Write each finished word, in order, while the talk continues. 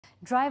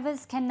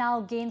Drivers can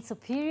now gain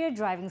superior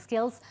driving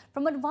skills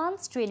from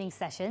advanced training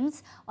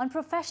sessions on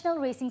professional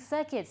racing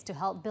circuits to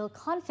help build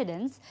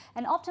confidence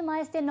and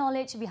optimize their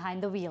knowledge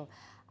behind the wheel.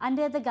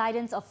 Under the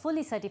guidance of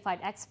fully certified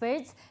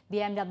experts,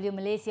 BMW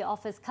Malaysia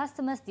offers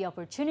customers the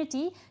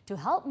opportunity to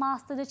help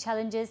master the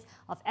challenges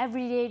of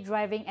everyday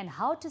driving and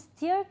how to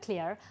steer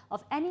clear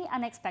of any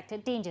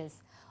unexpected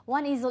dangers.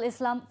 Wan Izul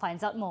Islam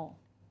finds out more.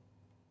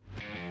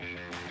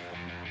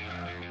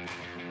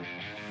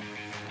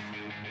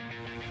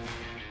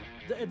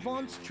 The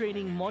advanced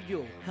training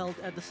module held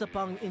at the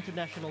Sepang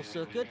International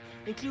Circuit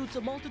includes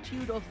a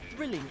multitude of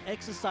thrilling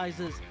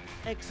exercises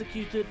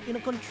executed in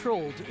a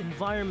controlled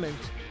environment.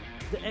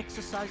 The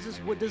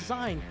exercises were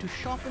designed to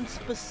sharpen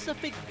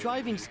specific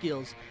driving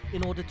skills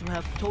in order to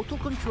have total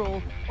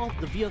control of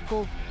the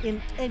vehicle in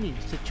any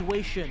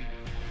situation.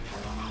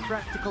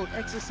 Practical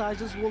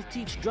exercises will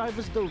teach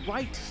drivers the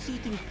right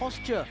seating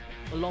posture,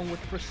 along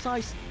with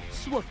precise,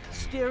 swift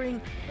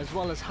steering, as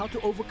well as how to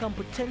overcome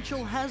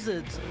potential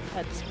hazards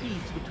at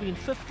speeds between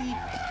 50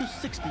 to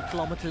 60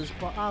 kilometers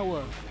per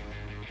hour.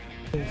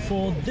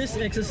 For this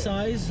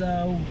exercise,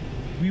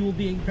 we will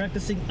be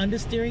practicing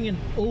understeering and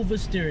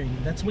oversteering.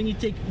 That's when you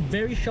take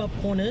very sharp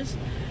corners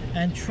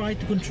and try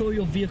to control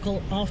your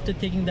vehicle after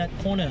taking that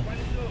corner.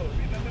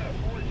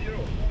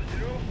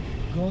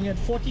 Going at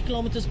 40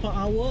 kilometers per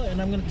hour,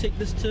 and I'm going to take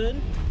this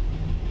turn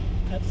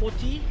at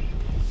 40.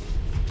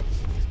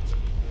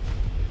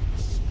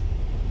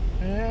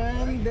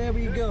 And there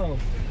we go.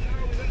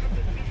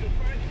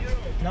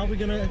 Now we're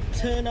going to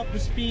turn up the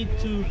speed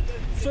to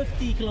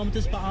 50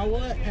 kilometers per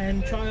hour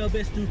and try our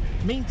best to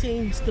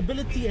maintain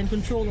stability and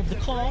control of the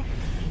car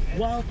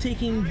while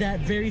taking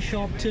that very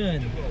sharp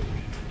turn.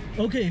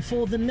 Okay,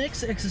 for the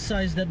next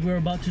exercise that we're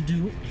about to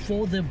do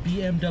for the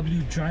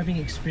BMW driving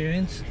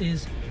experience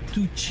is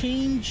to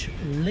change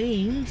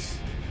lanes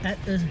at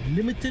a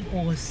limited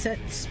or a set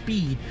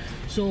speed.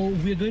 So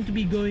we're going to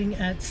be going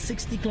at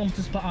 60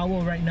 kilometers per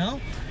hour right now,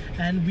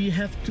 and we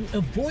have to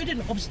avoid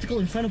an obstacle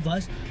in front of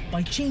us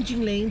by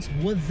changing lanes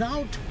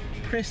without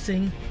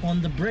pressing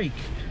on the brake.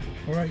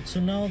 Alright, so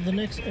now the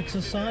next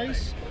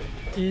exercise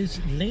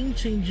is lane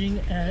changing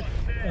at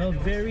a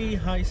very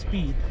high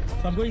speed.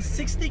 So I'm going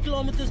 60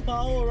 kilometers per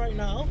hour right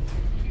now,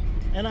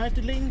 and I have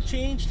to lane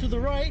change to the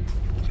right.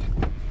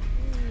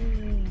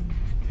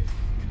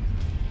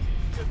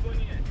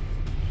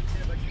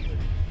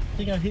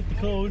 I think I hit the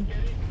cone.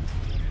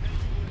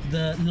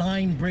 The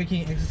line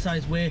braking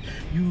exercise, where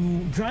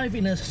you drive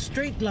in a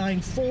straight line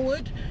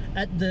forward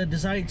at the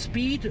desired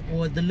speed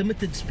or the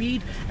limited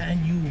speed, and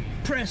you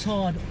press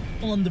hard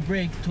on the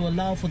brake to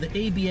allow for the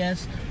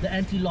ABS, the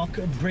anti-lock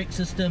brake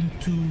system,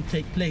 to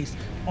take place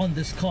on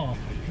this car.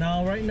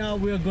 Now, right now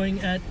we're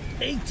going at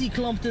 80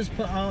 kilometers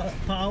per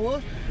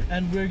hour,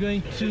 and we're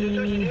going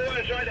to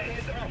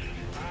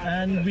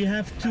we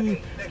have to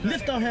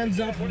lift our hands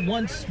up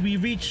once we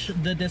reach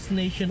the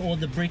destination or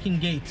the braking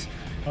gates.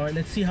 Alright,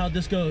 let's see how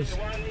this goes.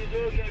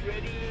 Get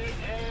ready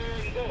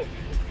and go.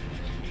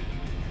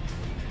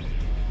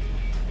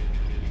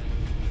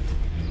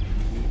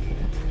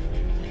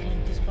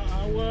 Kilometers per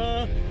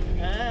hour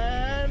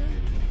and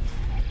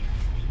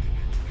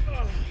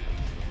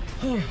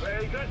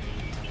Very good.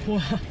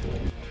 wow.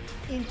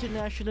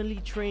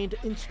 Internationally trained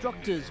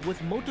instructors with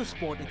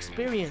motorsport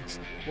experience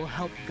will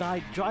help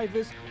guide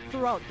drivers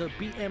throughout the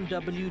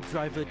BMW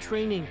driver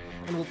training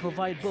and will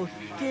provide both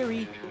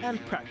theory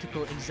and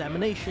practical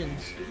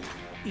examinations.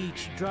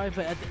 Each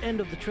driver at the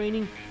end of the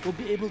training will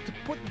be able to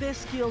put their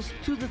skills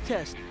to the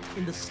test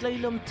in the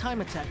Slalom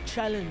Time Attack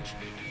Challenge,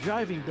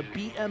 driving the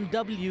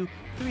BMW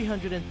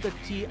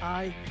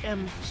 330i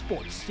M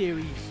Sports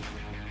Series.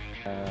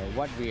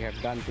 What we have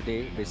done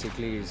today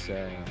basically is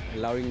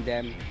allowing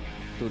them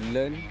to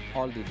learn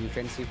all the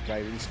defensive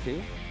driving skill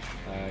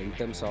in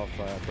terms of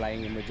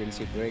applying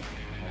emergency brake,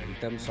 in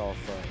terms of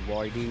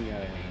avoiding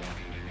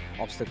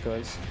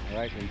obstacles,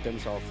 right? In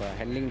terms of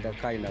handling the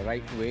car in the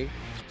right way,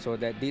 so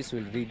that this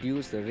will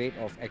reduce the rate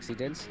of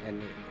accidents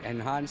and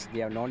enhance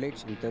their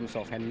knowledge in terms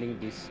of handling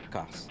these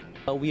cars.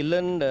 We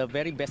learn the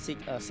very basic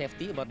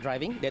safety about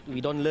driving that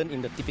we don't learn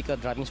in the typical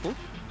driving school.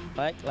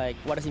 Right? Like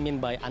what does it mean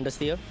by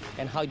understeer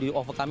and how do you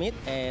overcome it,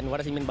 and what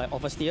does it mean by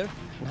oversteer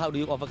and how do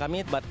you overcome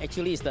it. But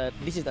actually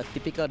this is the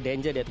typical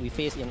danger that we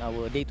face in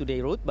our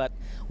day-to-day route, but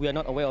we are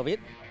not aware of it.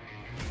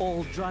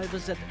 All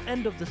drivers at the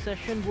end of the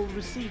session will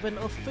receive an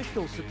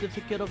official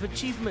certificate of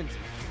achievement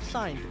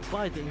signed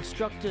by the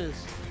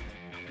instructors.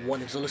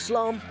 Wan Izul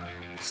Islam,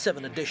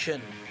 7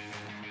 Edition.